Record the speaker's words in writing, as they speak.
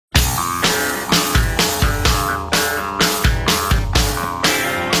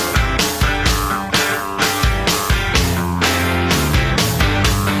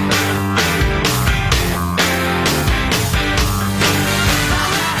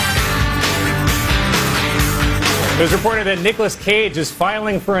It was reported that Nicolas Cage is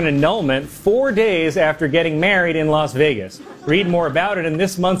filing for an annulment 4 days after getting married in Las Vegas. Read more about it in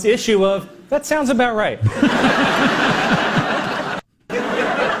this month's issue of That Sounds About Right.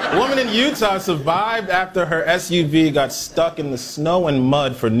 A woman in Utah survived after her SUV got stuck in the snow and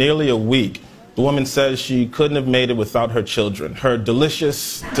mud for nearly a week. The woman says she couldn't have made it without her children. Her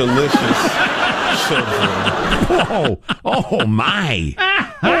delicious, delicious children. Oh my.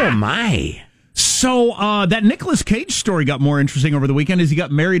 Oh, my. So that Nicolas Cage story got more interesting over the weekend as he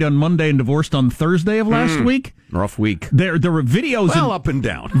got married on Monday and divorced on Thursday of last week. Rough week. There were videos, up and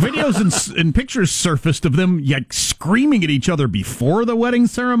down. Videos and pictures surfaced of them screaming at each other before the wedding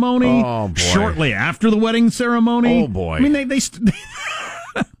ceremony. Oh, boy. Shortly after the wedding ceremony. Oh, boy. I mean, they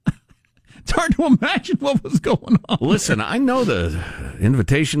it's hard to imagine what was going on. Listen, I know the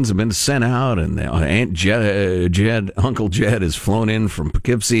invitations have been sent out, and Aunt Jed, Uncle Jed has flown in from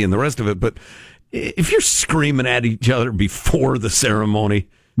Poughkeepsie and the rest of it, but if you're screaming at each other before the ceremony...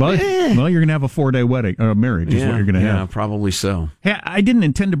 Well, you're going to have a 4-day wedding, marriage is what you're going to have. Yeah, probably so. Hey, I didn't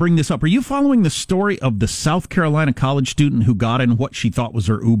intend to bring this up. Are you following the story of the South Carolina college student who got in what she thought was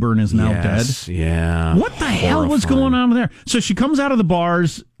her Uber and is now dead? Yeah. What the hell was going on there? So she comes out of the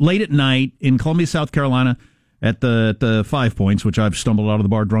bars late at night in Columbia, South Carolina at the 5 Points, which I've stumbled out of the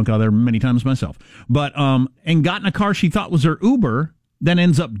bar drunk out of there many times myself. But and got in a car she thought was her Uber, then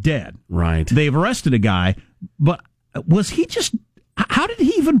ends up dead. Right. They've arrested a guy, but was he just... How did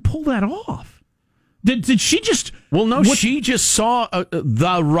he even pull that off? Did she just... Well, no, she just saw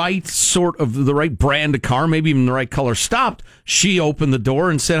the right brand of car, maybe even the right color, stopped. She opened the door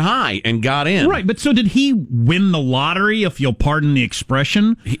and said hi and got in. Right, but so did he win the lottery, if you'll pardon the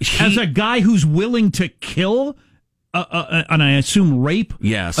expression, as a guy who's willing to kill, and I assume rape,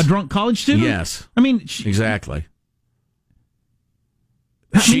 a drunk college student? Yes. I mean... Exactly.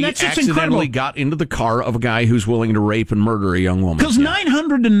 She accidentally got into the car of a guy who's willing to rape and murder a young woman. Because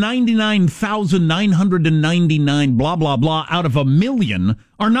 999,999 blah, blah, blah out of 1 million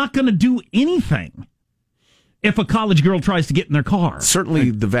are not going to do anything if a college girl tries to get in their car.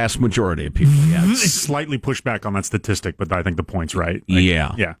 Certainly the vast majority of people, Slightly pushed back on that statistic, but I think the point's right.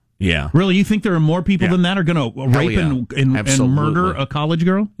 Yeah. Really? You think there are more people than that are going to rape and murder a college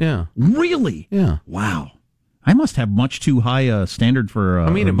girl? Yeah. Really? Yeah. Wow. I must have much too high a standard for it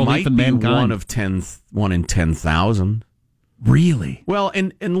belief might in be mankind. one in 10,000. Really? Well,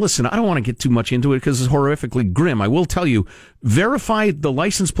 and listen, I don't want to get too much into it because it's horrifically grim. I will tell you, verify the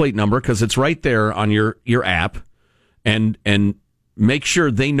license plate number because it's right there on your app, and make sure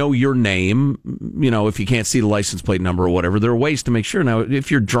they know your name. You know, if you can't see the license plate number or whatever, there are ways to make sure. Now,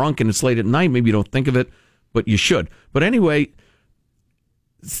 if you're drunk and it's late at night, maybe you don't think of it, but you should. But anyway,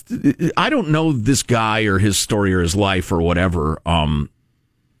 I don't know this guy or his story or his life or whatever,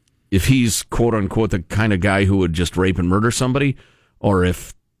 if he's, quote unquote, the kind of guy who would just rape and murder somebody, or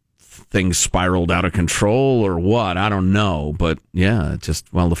if things spiraled out of control or what. I don't know. But yeah,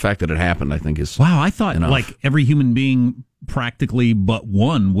 the fact that it happened, I think is... Wow, I thought enough. Like every human being practically but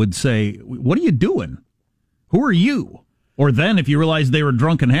one would say, what are you doing? Who are you? Or then if you realize they were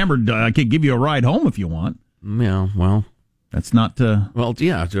drunk and hammered, I could give you a ride home if you want. Yeah, well... That's not... Well,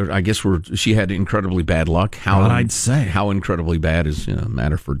 yeah, I guess she had incredibly bad luck. I'd say. How incredibly bad is a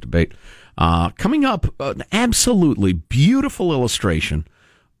matter for debate. Coming up, an absolutely beautiful illustration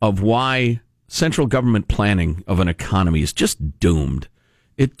of why central government planning of an economy is just doomed.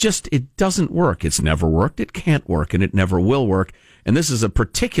 It doesn't work. It's never worked. It can't work, and it never will work. And this is a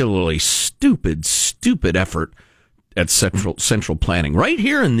particularly stupid effort at central planning right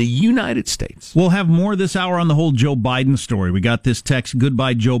here in the United States. We'll have more this hour on the whole Joe Biden story. We got this text,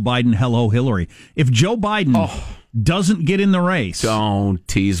 goodbye Joe Biden, hello Hillary. If Joe Biden doesn't get in the race... Don't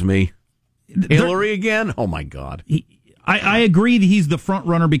tease me. Hillary again? Oh, my God. I agree that he's the front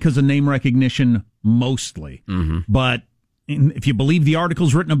runner because of name recognition mostly. Mm-hmm. But if you believe the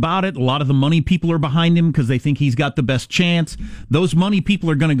articles written about it, a lot of the money people are behind him because they think he's got the best chance. Those money people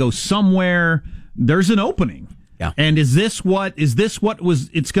are going to go somewhere. There's an opening. Yeah. And is this what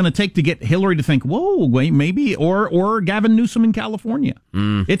it's going to take to get Hillary to think, whoa, wait, maybe, or Gavin Newsom in California?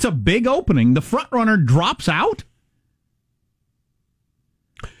 It's a big opening. The front runner drops out.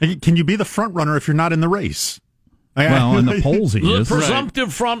 Can you be the front runner if you're not in the race? Well, in the polls he is. The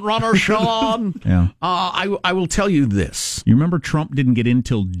presumptive front runner, Sean. Yeah. I will tell you this. You remember Trump didn't get in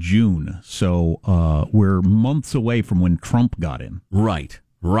till June, so we're months away from when Trump got in. Right.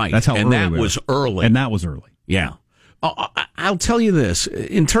 That's how early that was early. And that was early. Yeah. I'll tell you this.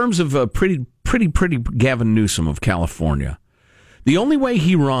 In terms of pretty Gavin Newsom of California, the only way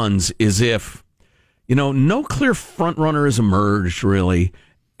he runs is if, no clear front runner has emerged, really,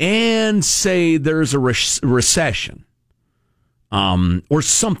 and say there's a recession or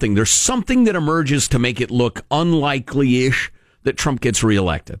something. There's something that emerges to make it look unlikely-ish that Trump gets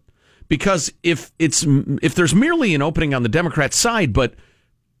reelected. Because if there's merely an opening on the Democrat side, but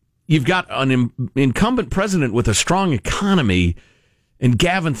you've got an incumbent president with a strong economy, and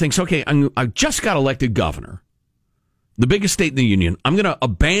Gavin thinks, okay, I just got elected governor, the biggest state in the union. I'm going to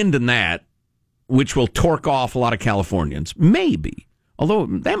abandon that, which will torque off a lot of Californians. Maybe. Although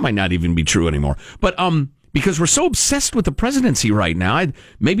that might not even be true anymore. But because we're so obsessed with the presidency right now,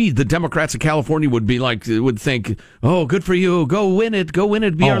 maybe the Democrats of California would think, oh, good for you, go win it,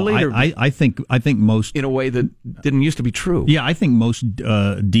 be our leader. I think most, in a way that didn't used to be true. Yeah, I think most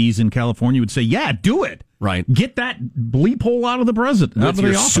D's in California would say, yeah, do it. Right. Get that bleep hole out of the president. With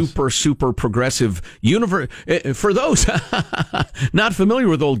your super progressive universe. For those not familiar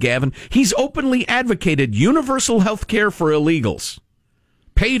with old Gavin, he's openly advocated universal health care for illegals,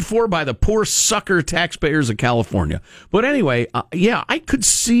 paid for by the poor sucker taxpayers of California. But anyway, I could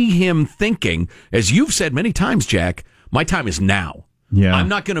see him thinking, as you've said many times, Jack, my time is now. Yeah. I'm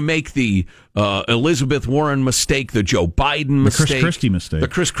not going to make the Elizabeth Warren mistake, the Joe Biden mistake. The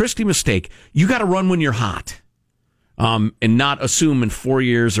Chris Christie mistake. You got to run when you're hot. And not assume in 4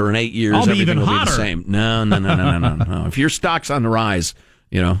 years or in 8 years everything will be the same. No. If your stock's on the rise,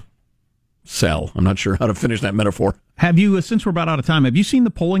 sell. I'm not sure how to finish that metaphor. Have you, since we're about out of time, have you seen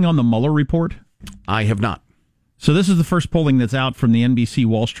the polling on the Mueller report? I have not. So this is the first polling that's out from the NBC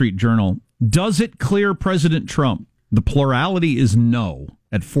Wall Street Journal. Does it clear President Trump? The plurality is no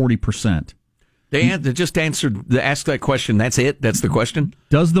at 40%. They just asked that question. That's it? That's the question?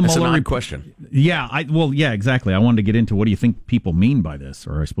 Does the Mueller Mueller report question? Yeah, exactly. I wanted to get into what do you think people mean by this,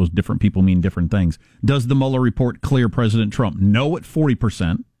 or I suppose different people mean different things. Does the Mueller report clear President Trump? No at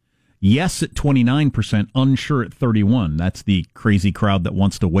 40%. Yes at 29%, unsure at 31%. That's the crazy crowd that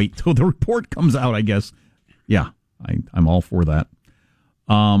wants to wait till the report comes out, I guess. Yeah, I'm all for that.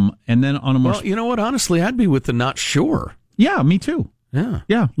 And then on a more... Well, you know what? Honestly, I'd be with the not sure. Yeah, me too.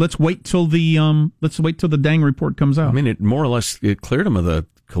 Yeah. Let's wait till the dang report comes out. I mean, it more or less cleared him of the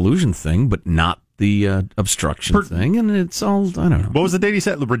collusion thing, but not the obstruction thing, and it's all, I don't know. What was the date he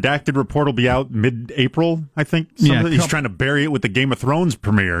said? The redacted report will be out mid-April, I think. He's trying to bury it with the Game of Thrones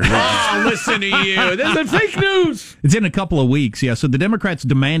premiere. Oh, listen to you. This is fake news. It's in a couple of weeks, yeah. So the Democrats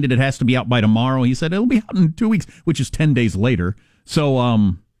demanded it has to be out by tomorrow. He said it'll be out in 2 weeks, which is 10 days later. So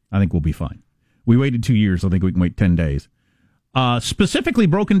I think we'll be fine. We waited 2 years. I think we can wait 10 days. Specifically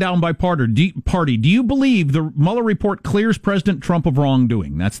broken down by party, do you believe the Mueller report clears President Trump of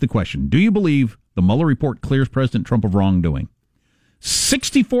wrongdoing? That's the question. Do you believe the Mueller report clears President Trump of wrongdoing?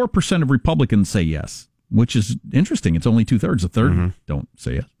 64% of Republicans say yes, which is interesting. It's only two-thirds. A third don't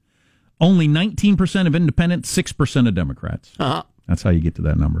say yes. Only 19% of independents, 6% of Democrats. That's how you get to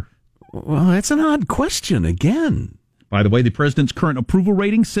that number. Well, that's an odd question again. By the way, the president's current approval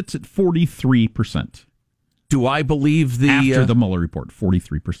rating sits at 43%. Do I believe after the Mueller report,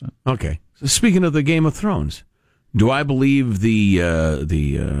 43%. Okay. So speaking of the Game of Thrones, do I believe the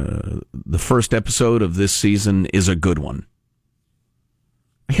first episode of this season is a good one?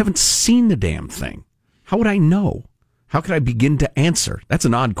 I haven't seen the damn thing. How would I know? How could I begin to answer? That's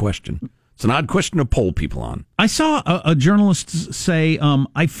an odd question. It's an odd question to poll people on. I saw a journalist say,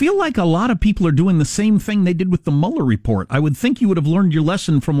 I feel like a lot of people are doing the same thing they did with the Mueller report. I would think you would have learned your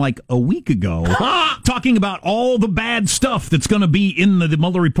lesson from like a week ago, talking about all the bad stuff that's going to be in the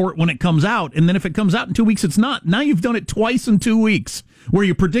Mueller report when it comes out. And then if it comes out in 2 weeks, it's not. Now you've done it twice in 2 weeks, where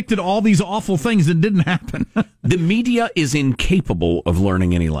you predicted all these awful things that didn't happen. The media is incapable of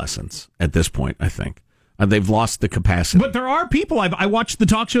learning any lessons at this point, I think. They've lost the capacity. But there are people. I watched the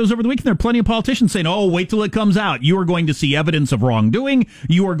talk shows over the weekend. There are plenty of politicians saying, "Oh, wait till it comes out. You are going to see evidence of wrongdoing.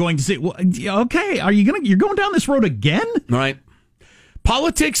 You are going to see." Well, okay, you're going down this road again? Right.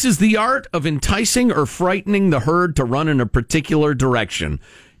 Politics is the art of enticing or frightening the herd to run in a particular direction.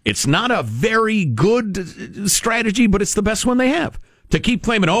 It's not a very good strategy, but it's the best one they have. To keep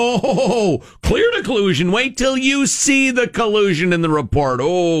claiming, clear to collusion. Wait till you see the collusion in the report.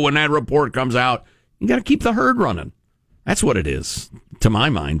 Oh, when that report comes out. You got to keep the herd running. That's what it is, to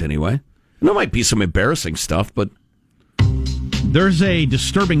my mind, anyway. And there might be some embarrassing stuff, but... There's a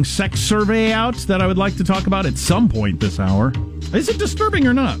disturbing sex survey out that I would like to talk about at some point this hour. Is it disturbing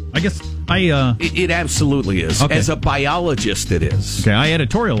or not? I guess It absolutely is. Okay. As a biologist, it is. Okay, I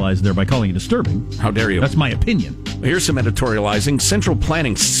editorialized there by calling it disturbing. How dare you? That's my opinion. Here's some editorializing. Central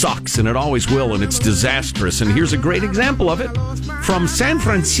planning sucks, and it always will, and it's disastrous. And here's a great example of it from San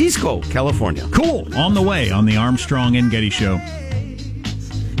Francisco, California. Cool. On the way on the Armstrong and Getty Show.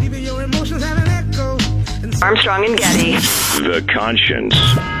 Even your emotions have an echo. Armstrong and Getty. The conscience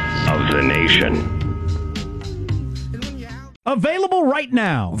of the nation. Available right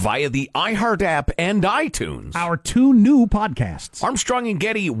now Via the iHeart app and iTunes. our 2 new podcasts. Armstrong and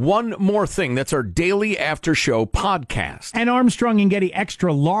Getty, One More Thing. That's our daily after show podcast. And Armstrong and Getty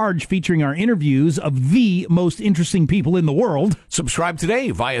Extra Large, featuring our interviews of the most interesting people in the world. Subscribe today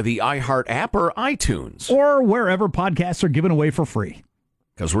via the iHeart app or iTunes. Or wherever podcasts are given away for free.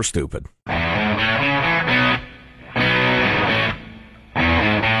 Because we're stupid.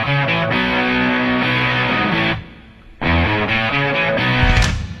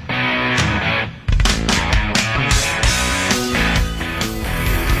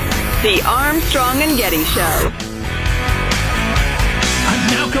 The Armstrong and Getty Show.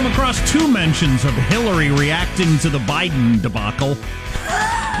 I've now come across 2 mentions of Hillary reacting to the Biden debacle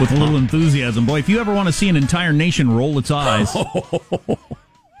with a little enthusiasm. Boy, if you ever want to see an entire nation roll its eyes.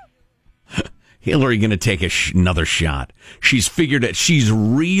 Hillary going to take another shot. She's figured it. She's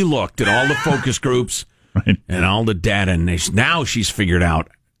re-looked at all the focus groups and all the data, and now she's figured out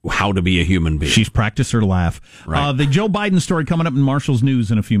how to be a human being. She's practiced her laugh. Right. The Joe Biden story coming up in Marshall's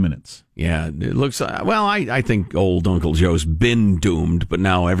News in a few minutes. Yeah, it looks, well, I think old Uncle Joe's been doomed, but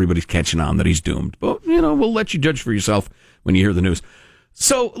now everybody's catching on that he's doomed. But, we'll let you judge for yourself when you hear the news.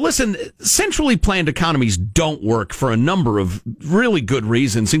 So, listen, centrally planned economies don't work for a number of really good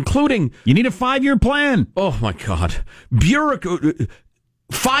reasons, including... You need a 5-year plan. Oh, my God.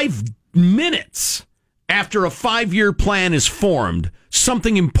 5 minutes after a 5-year plan is formed,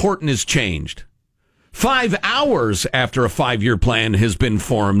 something important has changed. 5 hours after a 5-year plan has been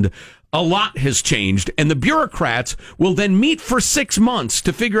formed, a lot has changed, and the bureaucrats will then meet for 6 months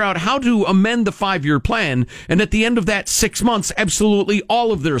to figure out how to amend the 5-year plan, and at the end of that 6 months, absolutely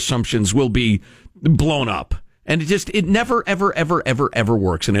all of their assumptions will be blown up. And it never, ever, ever, ever, ever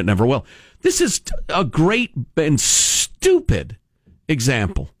works, and it never will. This is a great and stupid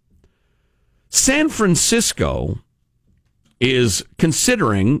example. San Francisco is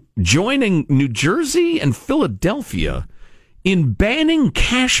considering joining New Jersey and Philadelphia in banning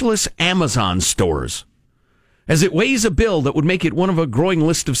cashless Amazon stores, as it weighs a bill that would make it one of a growing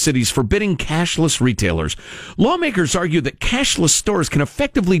list of cities forbidding cashless retailers. Lawmakers argue that cashless stores can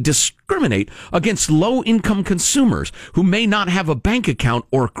effectively discriminate against low-income consumers who may not have a bank account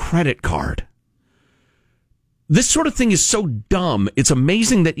or credit card. This sort of thing is so dumb, it's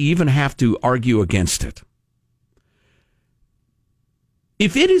amazing that you even have to argue against it.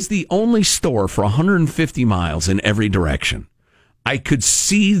 If it is the only store for 150 miles in every direction, I could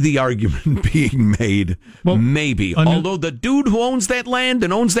see the argument being made, well, maybe. Although the dude who owns that land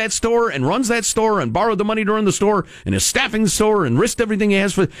and owns that store and runs that store and borrowed the money to run the store and is staffing the store and risked everything he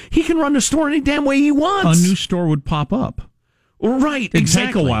has for, he can run the store any damn way he wants. A new store would pop up. Right, It'd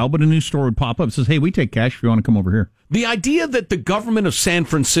exactly. take a while, but a new store would pop up. It says, hey, we take cash if you want to come over here. The idea that the government of San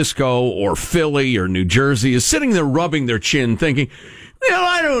Francisco or Philly or New Jersey is sitting there rubbing their chin thinking, well,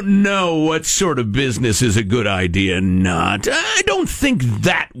 I don't know what sort of business is a good idea or not. I don't think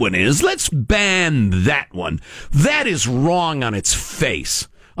that one is. Let's ban that one. That is wrong on its face.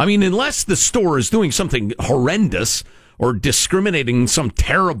 I mean, unless the store is doing something horrendous or discriminating in some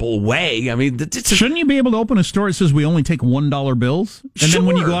terrible way. I mean, shouldn't you be able to open a store that says we only take $1 bills? And then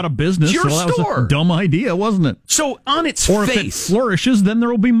when you go out of business, your that store. was a dumb idea, wasn't it? So on its or face, if it flourishes, then there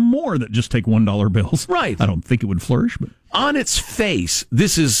will be more that just take $1 bills. Right. I don't think it would flourish, but on its face,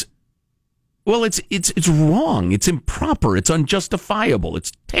 this is, well, it's wrong. It's improper. It's unjustifiable.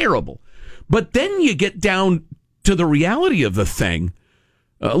 It's terrible. But then you get down to the reality of the thing.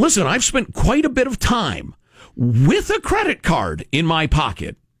 Listen, I've spent quite a bit of time with a credit card in my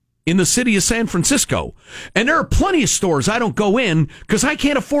pocket in the city of San Francisco. And there are plenty of stores I don't go in because I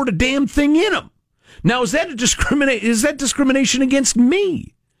can't afford a damn thing in them. Now, is that discrimination against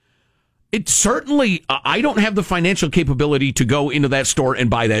me? It certainly, I don't have the financial capability to go into that store and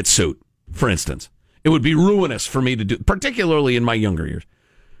buy that suit, for instance. It would be ruinous for me to do, particularly in my younger years.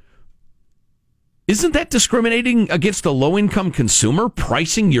 Isn't that discriminating against a low-income consumer,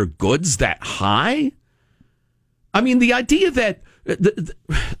 pricing your goods that high? I mean, the idea that,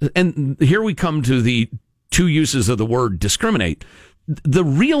 and here we come to the two uses of the word discriminate. The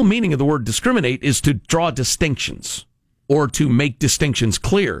real meaning of the word discriminate is to draw distinctions or to make distinctions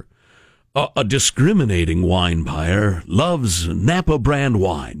clear. A discriminating wine buyer loves Napa brand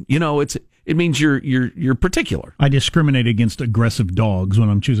wine. You know, it means you're particular. I discriminate against aggressive dogs when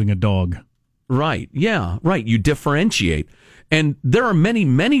I'm choosing a dog. Right. Yeah. Right. You differentiate. And there are many,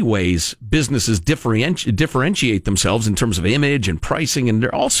 many ways businesses differentiate themselves in terms of image and pricing, and there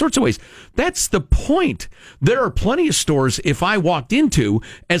are all sorts of ways. That's the point. There are plenty of stores, if I walked into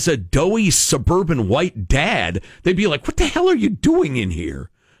as a doughy suburban white dad, they'd be like, what the hell are you doing in here?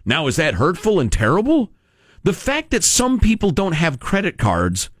 Now, is that hurtful and terrible? The fact that some people don't have credit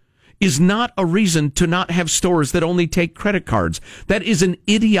cards is not a reason to not have stores that only take credit cards. That is an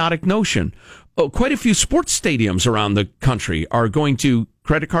idiotic notion. Quite a few sports stadiums around the country are going to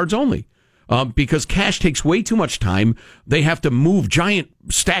credit cards only because cash takes way too much time. They have to move giant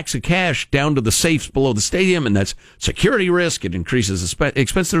stacks of cash down to the safes below the stadium, and that's security risk. It increases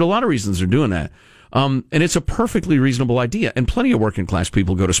expense. There are a lot of reasons they're doing that. And it's a perfectly reasonable idea. And plenty of working class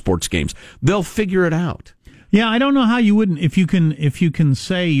people go to sports games. They'll figure it out. Yeah, I don't know how you wouldn't, if you can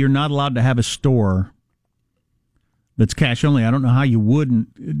say you're not allowed to have a store that's cash only. I don't know how you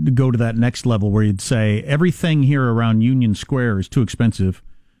wouldn't go to that next level where you'd say everything here around Union Square is too expensive.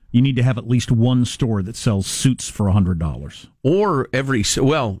 You need to have at least one store that sells suits for $100. Or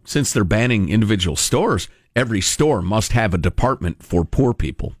since they're banning individual stores, every store must have a department for poor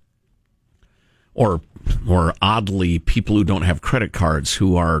people. Or oddly, people who don't have credit cards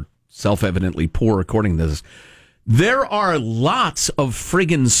who are self-evidently poor according to this. There are lots of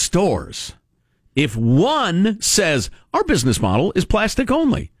friggin' stores. If one says, our business model is plastic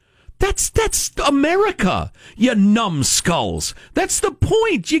only, that's America, you numbskulls. That's the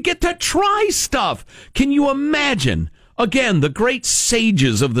point. You get to try stuff. Can you imagine, again, the great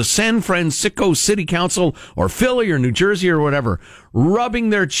sages of the San Francisco City Council or Philly or New Jersey or whatever, rubbing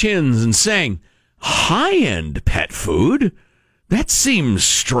their chins and saying, high-end pet food? That seems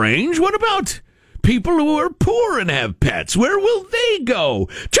strange. What about people who are poor and have pets? Where will they go?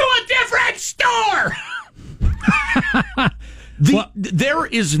 To a different store! There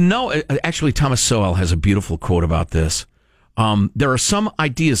is no... Actually, Thomas Sowell has a beautiful quote about this. There are some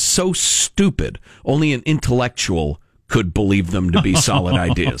ideas so stupid, only an intellectual could believe them to be solid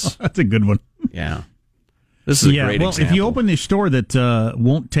ideas. That's a good one. Yeah. This is a great example. If you open a store that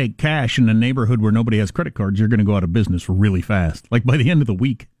won't take cash in a neighborhood where nobody has credit cards, you're going to go out of business really fast, like by the end of the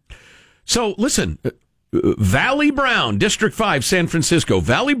week. So, listen, Valley Brown, District 5, San Francisco.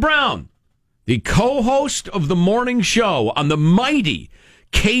 Valley Brown, the co-host of the morning show on the mighty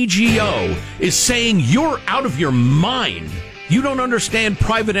KGO, is saying you're out of your mind. You don't understand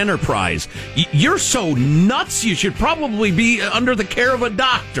private enterprise. You're so nuts, you should probably be under the care of a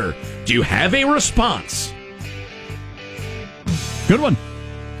doctor. Do you have a response? Good one.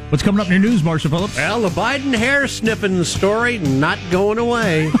 What's coming up in your news, Marshall Phillips? Well, the Biden hair snipping story not going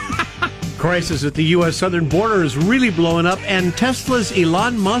away. Crisis at the U.S. southern border is really blowing up, and Tesla's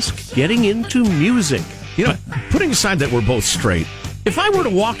Elon Musk getting into music. You know, putting aside that we're both straight, if I were to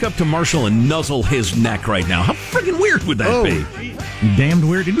walk up to Marshall and nuzzle his neck right now, how friggin' weird would that be? Damned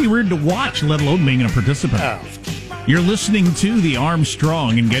weird. It'd be weird to watch, let alone being a participant. Oh. You're listening to the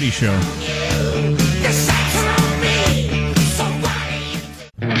Armstrong and Getty Show.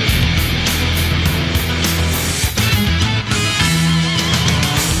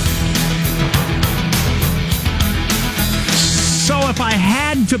 So if I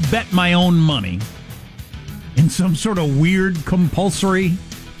had to bet my own money in some sort of weird compulsory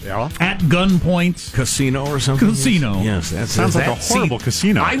at gunpoints casino or something? Casino. Yes, that sounds like a horrible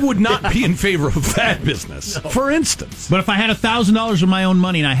casino. I would not be in favor of that business, for instance. But if I had $1,000 of my own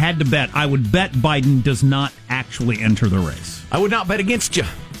money and I had to bet, I would bet Biden does not actually enter the race. I would not bet against you.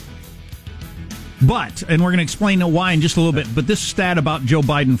 But, and we're going to explain why in just a little bit, but this stat about Joe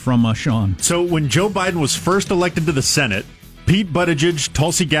Biden from Sean. So when Joe Biden was first elected to the Senate, Pete Buttigiig,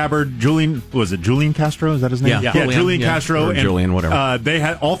 Tulsi Gabbard, Julian Castro? Is that his name? Yeah, Julian Castro. Or Julian, whatever. They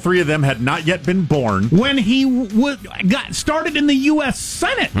had all three of them had not yet been born when he got started in the U.S.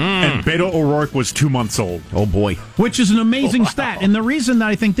 Senate. And Beto O'Rourke was 2 months old. Oh boy, which is an amazing stat. And the reason that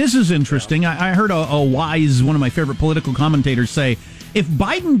I think this is interesting, I heard a wise, one of my favorite political commentators say, if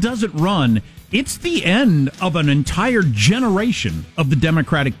Biden doesn't run, it's the end of an entire generation of the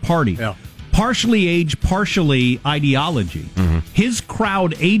Democratic Party. Yeah. Partially age, partially ideology. Mm-hmm. His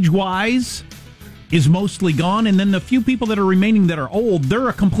crowd, age-wise, is mostly gone, and then the few people that are remaining that are old, they're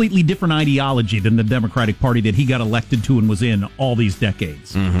a completely different ideology than the Democratic Party that he got elected to and was in all these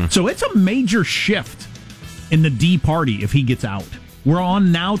decades. Mm-hmm. So it's a major shift in the D Party if he gets out. We're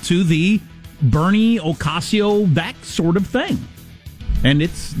on now to the Bernie, Ocasio, that sort of thing. And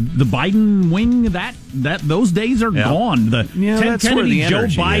it's the Biden wing, that those days are gone. The Ted Kennedy, Joe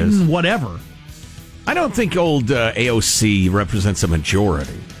Biden, is. Whatever. I don't think old AOC represents a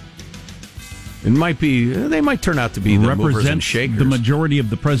majority. It might be. They might turn out to be the movers and shakers. The majority of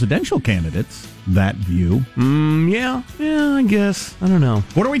the presidential candidates. That view. Yeah, I guess. I don't know.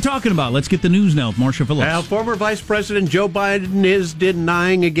 What are we talking about? Let's get the news now with Marcia Phillips. Former Vice President Joe Biden is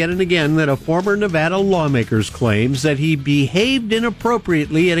denying again and again that a former Nevada lawmaker claims that he behaved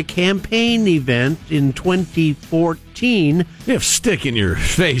inappropriately at a campaign event in 2014. If sticking your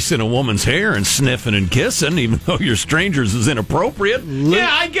face in a woman's hair and sniffing and kissing, even though you're strangers, is inappropriate. Yeah,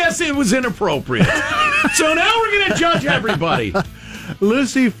 I guess it was inappropriate. So now we're going to judge everybody.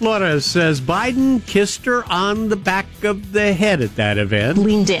 Lucy Flores says Biden kissed her on the back of the head at that event.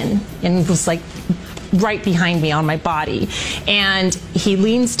 Leaned in and was like right behind me on my body. And he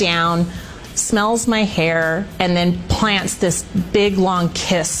leans down, smells my hair, and then plants this big, long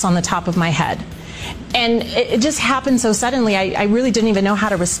kiss on the top of my head. And it just happened so suddenly, I really didn't even know how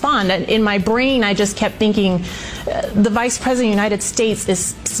to respond. In my brain, I just kept thinking, the Vice President of the United States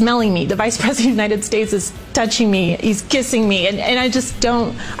is smelling me. The Vice President of the United States is touching me. He's kissing me. And I just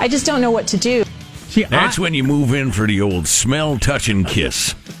don't know what to do. See, that's when you move in for the old smell, touch, and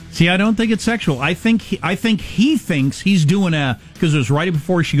kiss. See, I don't think it's sexual. I think he thinks he's doing because it was right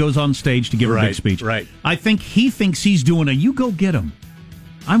before she goes on stage to give her big speech. Right. I think he thinks he's doing you go get him.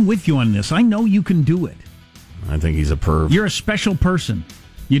 I'm with you on this. I know you can do it. I think he's a perv. You're a special person.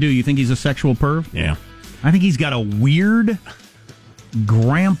 You do? You think he's a sexual perv? Yeah. I think he's got a weird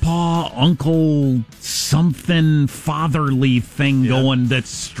grandpa, uncle, something fatherly thing going that's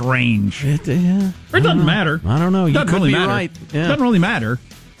strange. It doesn't matter. I don't know. You doesn't could really be matter. right. Yeah. Doesn't really matter.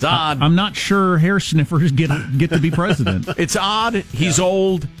 It's odd. I'm not sure hair sniffers get to be president. It's odd. He's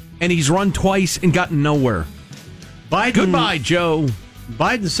old, and he's run twice and gotten nowhere. Goodbye, Joe.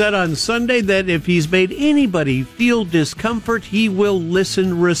 Biden said on Sunday that if he's made anybody feel discomfort, he will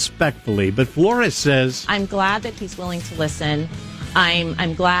listen respectfully. But Flores says, I'm glad that he's willing to listen.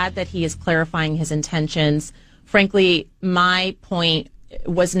 I'm glad that he is clarifying his intentions. Frankly, my point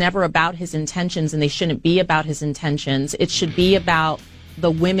was never about his intentions, and they shouldn't be about his intentions. It should be about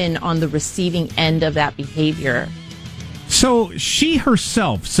the women on the receiving end of that behavior. So she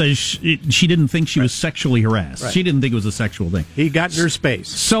herself says she didn't think she was sexually harassed. Right. She didn't think it was a sexual thing. He got in her space.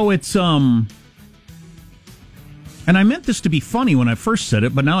 So it's and I meant this to be funny when I first said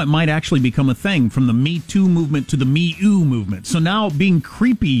it, but now it might actually become a thing, from the Me Too movement to the Me Ewwwww movement. So now being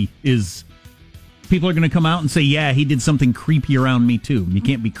creepy is, people are going to come out and say, yeah, he did something creepy around me too. You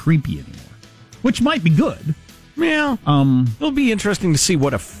can't be creepy anymore, which might be good. Yeah. It'll be interesting to see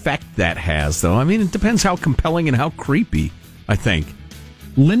what effect that has, though. I mean, it depends how compelling and how creepy, I think.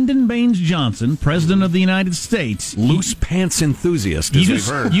 Lyndon Baines Johnson, President of the United States. Loose pants enthusiast, as we've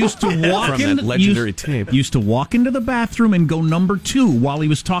heard. Used to walk from that legendary tape. Used to walk into the bathroom and go number 2 while he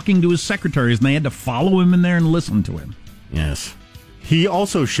was talking to his secretaries, and they had to follow him in there and listen to him. Yes. He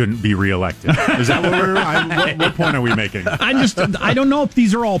also shouldn't be reelected. Is that what point are we making? I don't know if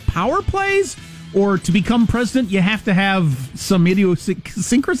these are all power plays, or to become president, you have to have some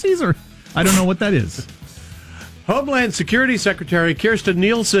idiosyncrasies, or I don't know what that is. Homeland Security Secretary Kirstjen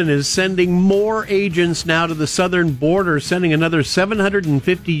Nielsen is sending more agents now to the southern border, sending another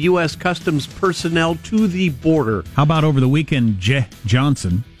 750 U.S. Customs personnel to the border. How about over the weekend,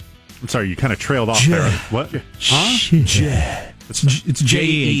 Johnson? I'm sorry, you kind of trailed off there. What? Huh? It's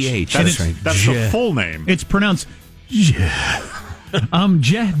J-E-H. That's the full name. It's pronounced Jeff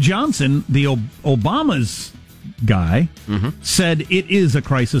Johnson, the Obama's guy, said it is a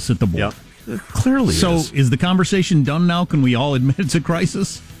crisis at the border. Yep. Clearly so is the conversation done now? Can we all admit it's a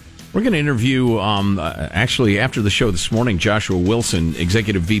crisis? We're going to interview, actually, after the show this morning, Joshua Wilson,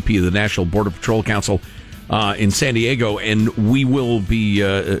 Executive VP of the National Border Patrol Council in San Diego, and we will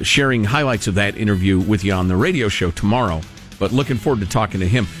be sharing highlights of that interview with you on the radio show tomorrow. But looking forward to talking to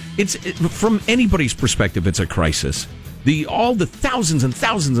him. From anybody's perspective, it's a crisis. All the thousands and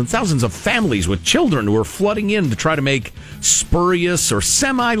thousands and thousands of families with children who are flooding in to try to make spurious or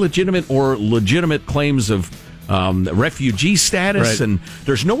semi-legitimate or legitimate claims of refugee status, right. And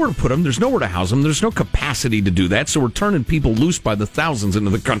there's nowhere to put them, there's nowhere to house them, there's no capacity to do that, so we're turning people loose by the thousands into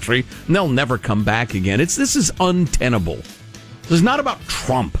the country, and they'll never come back again. This is untenable. This is not about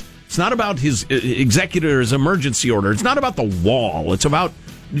Trump. It's not about his executor's emergency order. It's not about the wall. It's about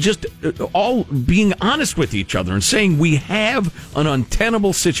just all being honest with each other and saying we have an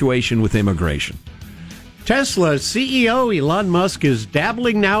untenable situation with immigration. Tesla CEO Elon Musk is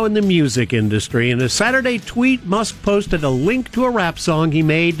dabbling now in the music industry. In a Saturday tweet, Musk posted a link to a rap song he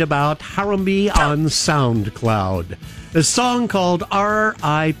made about Harambe on SoundCloud. A song called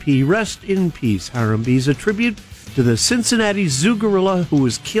R.I.P. Rest in Peace. Harambe is a tribute to the Cincinnati zoo gorilla who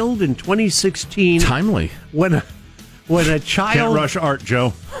was killed in 2016. Timely. When When a child Can't rush art, Joe.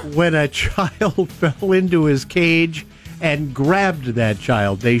 When a child fell into his cage and grabbed that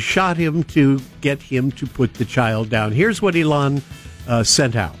child, they shot him to get him to put the child down. Here's what Elon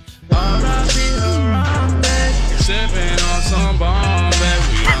sent out.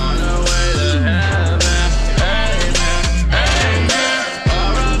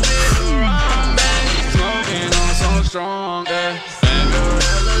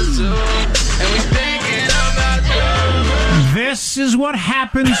 This is what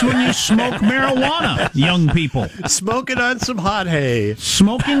happens when you smoke marijuana, young people. Smoking on some hot hay.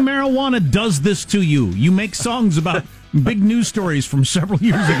 Smoking marijuana does this to you. You make songs about big news stories from several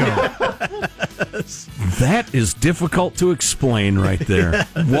years ago. That is difficult to explain right there.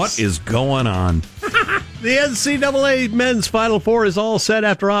 Yes. What is going on? The NCAA men's Final Four is all set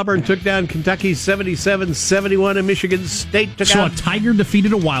after Auburn took down Kentucky 77-71 and Michigan State took out... So a Tiger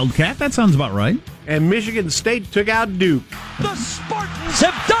defeated a Wildcat? That sounds about right. And Michigan State took out Duke. The Spartans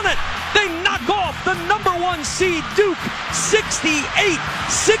have done it! They knock off the number 1 seed Duke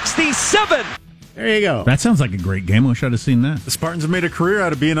 68-67. There you go. That sounds like a great game. I wish I'd have seen that. The Spartans have made a career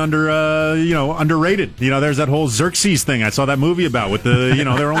out of being underrated. There's that whole Xerxes thing. I saw that movie about with the,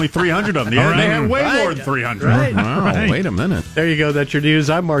 there were only 300 of them. They had way more than 300. Right. Wow, right. Wait a minute. There you go. That's your news.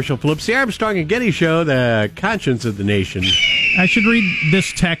 I'm Marshall Phillips. The Armstrong and Getty Show, the conscience of the nation. I should read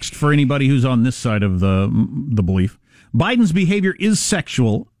this text for anybody who's on this side of the belief. Biden's behavior is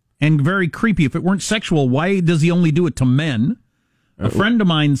sexual and very creepy. If it weren't sexual, why does he only do it to men? A friend of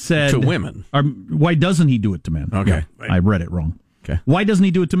mine said... To women. Why doesn't he do it to men? Okay. I read it wrong. Okay. Why doesn't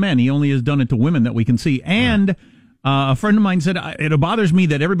he do it to men? He only has done it to women that we can see. And a friend of mine said, it bothers me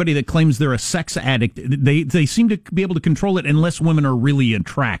that everybody that claims they're a sex addict, they seem to be able to control it unless women are really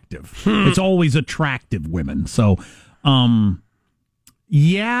attractive. It's always attractive women. So, I've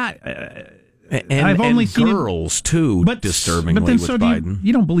only seen girls too, disturbingly with Biden.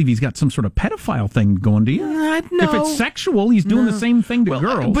 You don't believe he's got some sort of pedophile thing going, do you? No. If it's sexual, he's doing the same thing to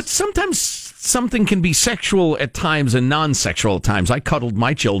girls. But sometimes something can be sexual at times and non-sexual at times. I cuddled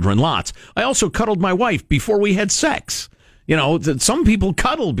my children lots. I also cuddled my wife before we had sex. Some people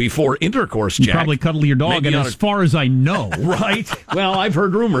cuddle before intercourse, Jack. You probably cuddle your dog, and as far as I know. Right? Well, I've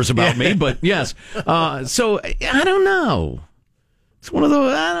heard rumors about me, but yes. So, I don't know. It's one of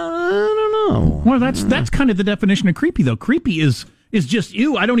those, I don't know. Well, that's kind of the definition of creepy, though. Creepy is just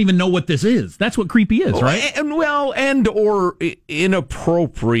you. I don't even know what this is. That's what creepy is, right? And or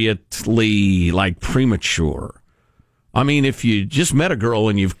inappropriately, like, premature. I mean, if you just met a girl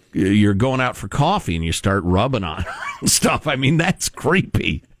and you're going out for coffee and you start rubbing on her and stuff, I mean, that's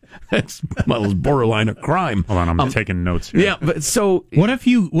creepy. That's borderline a crime. Hold on, I'm taking notes here. Yeah, but so what if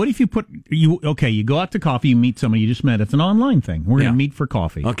you you go out to coffee, you meet somebody you just met. It's an online thing. We're going to meet for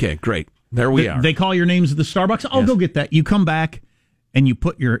coffee. Okay, great. There we are. They call your names at the Starbucks. I'll go get that. You come back and you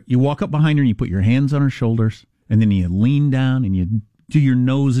walk up behind her and you put your hands on her shoulders and then you lean down and you do your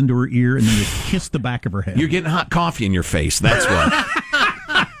nose into her ear and then you kiss the back of her head. You're getting hot coffee in your face. That's what.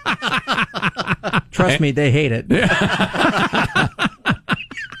 Trust me, they hate it.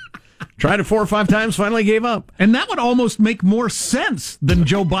 Tried it 4 or 5 times, finally gave up. And that would almost make more sense than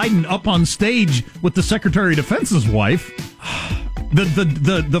Joe Biden up on stage with the Secretary of Defense's wife.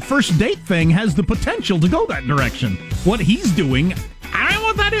 The first date thing has the potential to go that direction. What he's doing, I don't know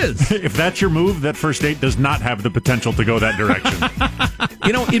what that is. If that's your move, that first date does not have the potential to go that direction.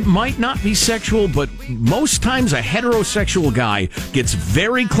 It might not be sexual, but most times a heterosexual guy gets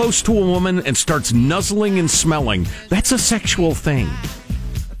very close to a woman and starts nuzzling and smelling. That's a sexual thing.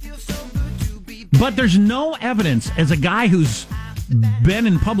 But there's no evidence, as a guy who's been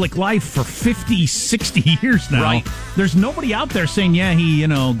in public life for 50, 60 years now, right. There's nobody out there saying, yeah, he,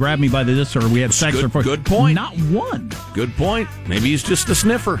 grabbed me by this or we had sex. Good point. Not one. Good point. Maybe he's just a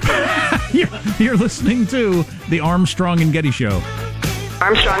sniffer. You're listening to the Armstrong and Getty Show.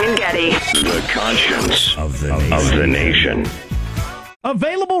 Armstrong and Getty. The conscience of the nation.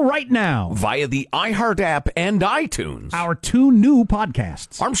 Available right now via the iHeart app and iTunes. Our 2 new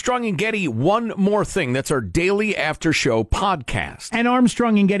podcasts. Armstrong and Getty, One More Thing. That's our daily after show podcast. And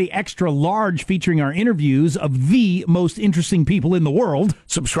Armstrong and Getty Extra Large, featuring our interviews of the most interesting people in the world.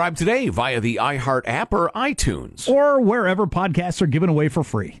 Subscribe today via the iHeart app or iTunes. Or wherever podcasts are given away for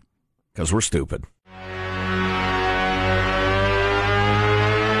free. Because we're stupid.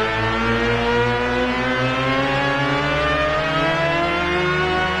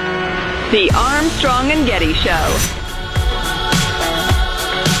 The Armstrong and Getty Show.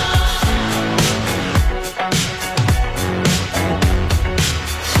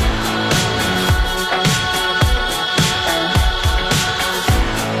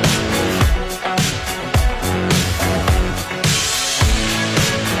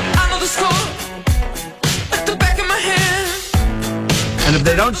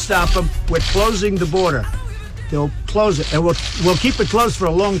 don't stop them, we're closing the border. They'll close it, and we'll keep it closed for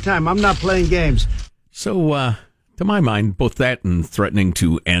a long time. I'm not playing games. So, to my mind, both that and threatening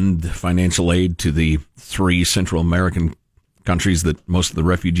to end financial aid to the 3 Central American countries that most of the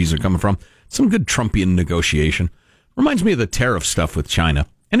refugees are coming from, some good Trumpian negotiation. Reminds me of the tariff stuff with China.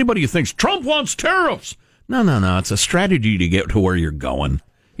 Anybody who thinks Trump wants tariffs, no, it's a strategy to get to where you're going.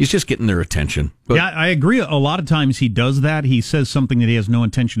 He's just getting their attention. But, yeah, I agree. A lot of times he does that. He says something that he has no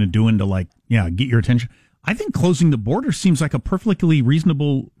intention of doing to, get your attention. I think closing the border seems like a perfectly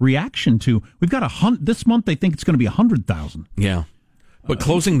reasonable reaction to. We've got this month. They think it's going to be 100,000. Yeah, but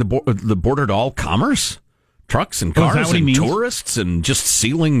closing the border to all commerce, trucks and cars and tourists, and just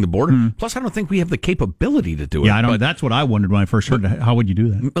sealing the border. Plus, I don't think we have the capability to do it. Yeah, I don't. That's what I wondered when I first heard. How would you do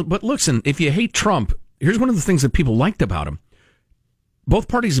that? But listen, if you hate Trump, here's one of the things that people liked about him. Both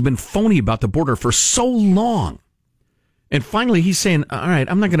parties have been phony about the border for so long. And finally, he's saying, all right,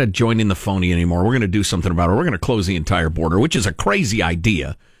 I'm not going to join in the phony anymore. We're going to do something about it. We're going to close the entire border, which is a crazy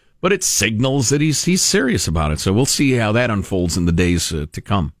idea. But it signals that he's serious about it. So we'll see how that unfolds in the days to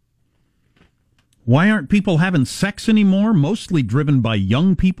come. Why aren't people having sex anymore? Mostly driven by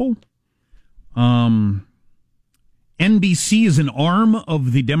young people. NBC is an arm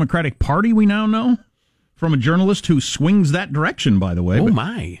of the Democratic Party, we now know. From a journalist who swings that direction, by the way. Oh,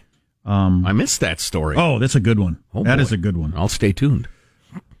 my. I missed that story. Oh, that's a good one. That is a good one. I'll stay tuned.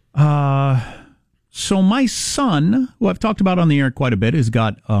 So my son, who I've talked about on the air quite a bit, he's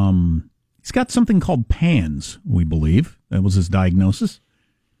got something called PANS, we believe. That was his diagnosis.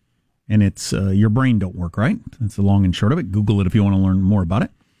 And it's your brain don't work right. That's the long and short of it. Google it if you want to learn more about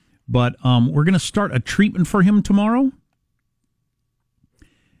it. But we're going to start a treatment for him tomorrow.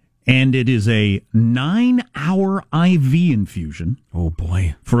 And it is a 9-hour IV infusion. Oh,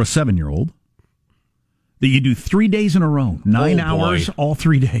 boy. For a 7-year-old. That you do 3 days in a row. 9 hours, all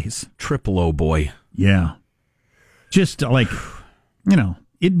 3 days. Triple oh, boy. Yeah. Just like,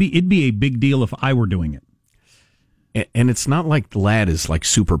 it'd be a big deal if I were doing it. And it's not like the lad is like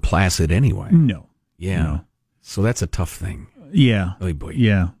super placid anyway. No. Yeah. No. So that's a tough thing. Yeah. Oh, boy.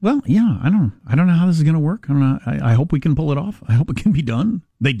 Yeah. Well, yeah, I don't know how this is going to work. I don't know. I hope we can pull it off. I hope it can be done.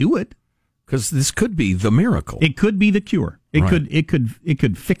 They do it. Because this could be the miracle. It could be the cure. It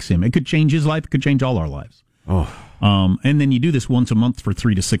could fix him. It could change his life. It could change all our lives. Oh. And then you do this once a month for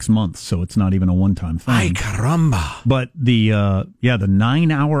 3 to 6 months, so it's not even a one-time thing. Ay, caramba. But the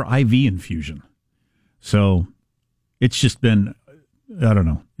 9-hour IV infusion. So it's just been, I don't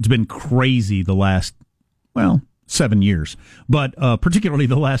know, it's been crazy the last, 7 years, but particularly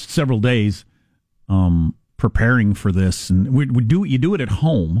the last several days preparing for this. And you do it at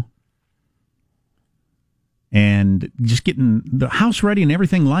home. And just getting the house ready and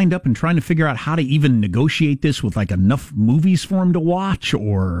everything lined up and trying to figure out how to even negotiate this with like enough movies for him to watch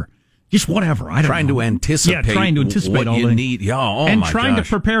or just whatever. I don't know. Trying to anticipate what all you need. Yeah, and trying to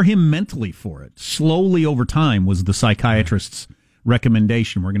prepare him mentally for it. Slowly over time was the psychiatrist's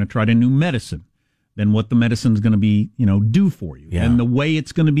recommendation. We're going to try a new medicine. Then what the medicine's going to be, do for you. Yeah. And the way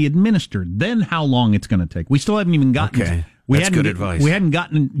it's going to be administered. Then how long it's going to take. We still haven't even gotten to that's good advice. We hadn't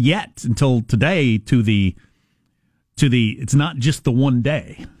gotten yet until today to the it's not just the one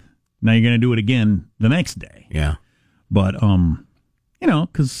day. Now you're going to do it again the next day. Yeah. But,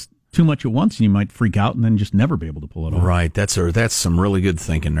 because too much at once and you might freak out and then just never be able to pull it off. Right. That's some really good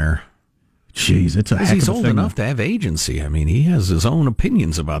thinking there. Jeez, it's a heck of a thing. He's old enough to have agency. I mean, he has his own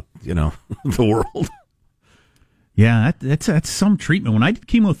opinions about, the world. Yeah, that's some treatment. When I did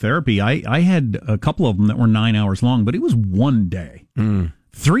chemotherapy, I had a couple of them that were 9 hours long, but it was one day.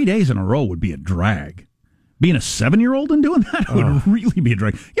 3 days in a row would be a drag. Being a 7-year-old and doing that would really be a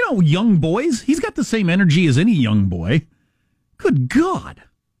drag. Young boys, he's got the same energy as any young boy. Good God.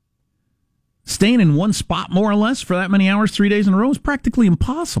 Staying in one spot more or less for that many hours, 3 days in a row is practically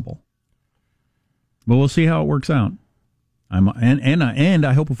impossible. But we'll see how it works out. And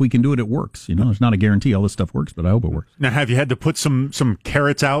I hope if we can do it, it works. There's not a guarantee all this stuff works, but I hope it works. Now, have you had to put some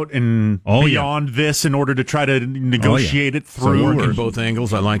carrots out and beyond this in order to try to negotiate it through? So working both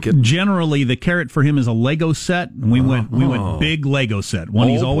angles, I like it. Generally, the carrot for him is a Lego set, and we went big Lego set. One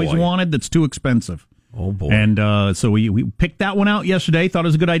he's always wanted that's too expensive. Oh boy! And so we picked that one out yesterday. Thought it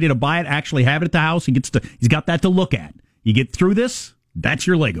was a good idea to buy it, actually have it at the house. He's got that to look at. You get through this. That's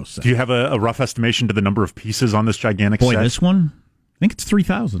your Lego set. Do you have a rough estimation to the number of pieces on this gigantic set? Boy, this one, I think it's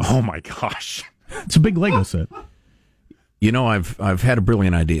 3,000. Oh, my gosh. It's a big Lego set. I've had a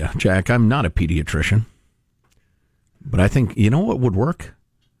brilliant idea, Jack. I'm not a pediatrician, but I think, what would work?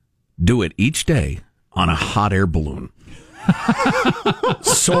 Do it each day on a hot air balloon.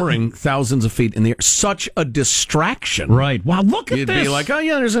 soaring thousands of feet in the air. Such a distraction. Right. Wow, look at You'd this. You'd be like, oh,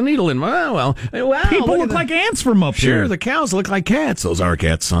 yeah, there's a needle in my... Oh, well. People look like ants from up here. Sure, the cows look like cats. Those are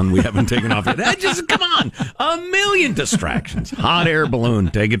cats, son. We haven't taken off yet. Just, come on. A million distractions. Hot air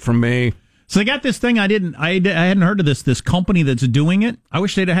balloon. Take it from me. So they got this thing I hadn't heard of this company that's doing it. I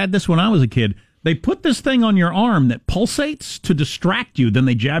wish they'd have had this when I was a kid. They put this thing on your arm that pulsates to distract you, then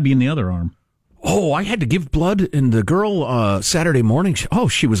they jab you in the other arm. Oh, I had to give blood, and the girl Saturday morning,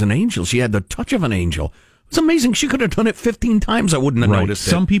 she was an angel. She had the touch of an angel. It's amazing. She could have done it 15 times. I wouldn't have noticed it.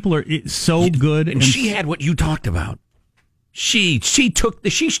 Some people are so good. And she had what you talked about. She took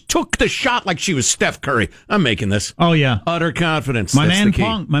the shot like she was Steph Curry. I'm making this. Oh, yeah. Utter confidence. My That's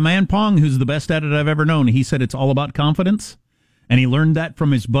man Pong, who's the best at it I've ever known, he said it's all about confidence. And he learned that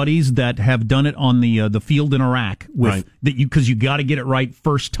from his buddies that have done it on the field in Iraq, with because you got to get it right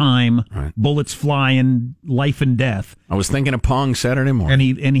first time. Right. Bullets flying, life and death. I was thinking of Pong Saturday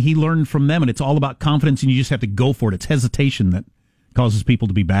morning, and he learned from them, and it's all about confidence, and you just have to go for it. It's hesitation that causes people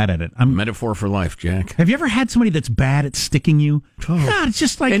to be bad at it. Metaphor for life, Jack. Have you ever had somebody that's bad at sticking you? Oh. God, it's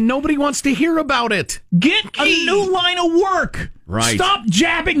just like... And nobody wants to hear about it. Get a new line of work. Right. Stop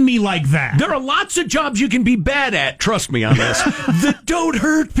jabbing me like that. There are lots of jobs you can be bad at, trust me on this, that don't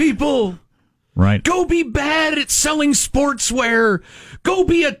hurt people. Right. Go be bad at selling sportswear. Go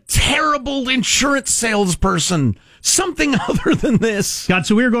be a terrible insurance salesperson. Something other than this. God,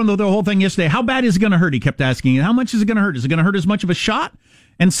 so we were going through the whole thing yesterday. How bad is it going to hurt? He kept asking. How much is it going to hurt? Is it going to hurt as much of a shot?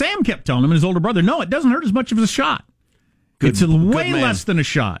 And Sam kept telling him, and his older brother, no, it doesn't hurt as much of a shot. It's way less than a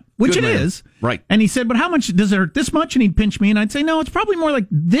shot, which it is. Right. And he said, but how much does it hurt? This much? And he'd pinch me, and I'd say, no, it's probably more like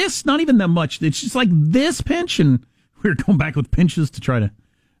this, not even that much. It's just like this pinch. And we were going back with pinches to try to,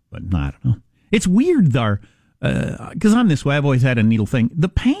 but no, I don't know. It's weird, though, because I'm this way. I've always had a needle thing. The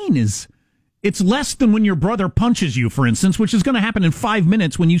pain is... It's less than when your brother punches you, for instance, which is going to happen in 5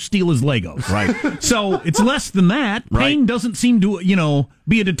 minutes when you steal his Legos. Right. So it's less than that. Pain doesn't seem to,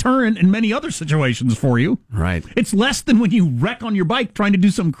 be a deterrent in many other situations for you. Right. It's less than when you wreck on your bike trying to do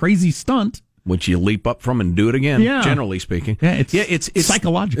some crazy stunt. Which you leap up from and do it again, generally speaking. Yeah, it's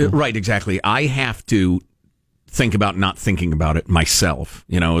psychological. Right, exactly. I have to think about not thinking about it myself,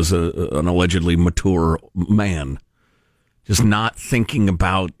 as an allegedly mature man. Just not thinking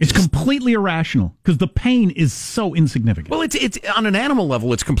about... It's completely irrational, because the pain is so insignificant. Well, it's on an animal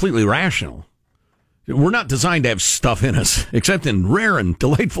level, it's completely rational. We're not designed to have stuff in us, except in rare and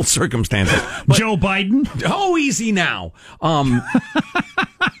delightful circumstances. But, Joe Biden? Oh, easy now. That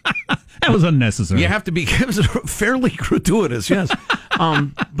was unnecessary. You have to be... It was fairly gratuitous, yes.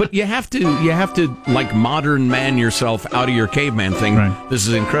 But you have to, like, modern man yourself out of your caveman thing. Right. This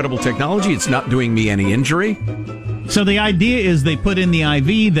is incredible technology. It's not doing me any injury. So the idea is they put in the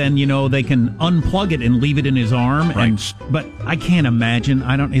IV, then, they can unplug it and leave it in his arm. Right. But I can't imagine.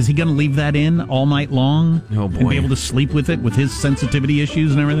 Is he going to leave that in all night long? Oh, boy. And be able to sleep with it with his sensitivity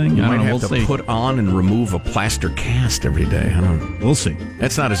issues and everything? You might have to put on and remove a plaster cast every day. I don't know. We'll see.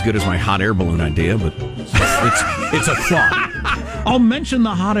 That's not as good as my hot air balloon idea, but it's a thought. I'll mention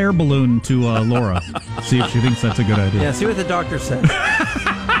the hot air balloon to Laura. See if she thinks that's a good idea. Yeah, see what the doctor said.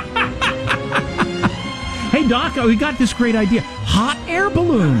 Hey, Doc, we got this great idea. Hot air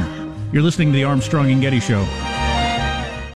balloon. You're listening to the Armstrong and Getty Show.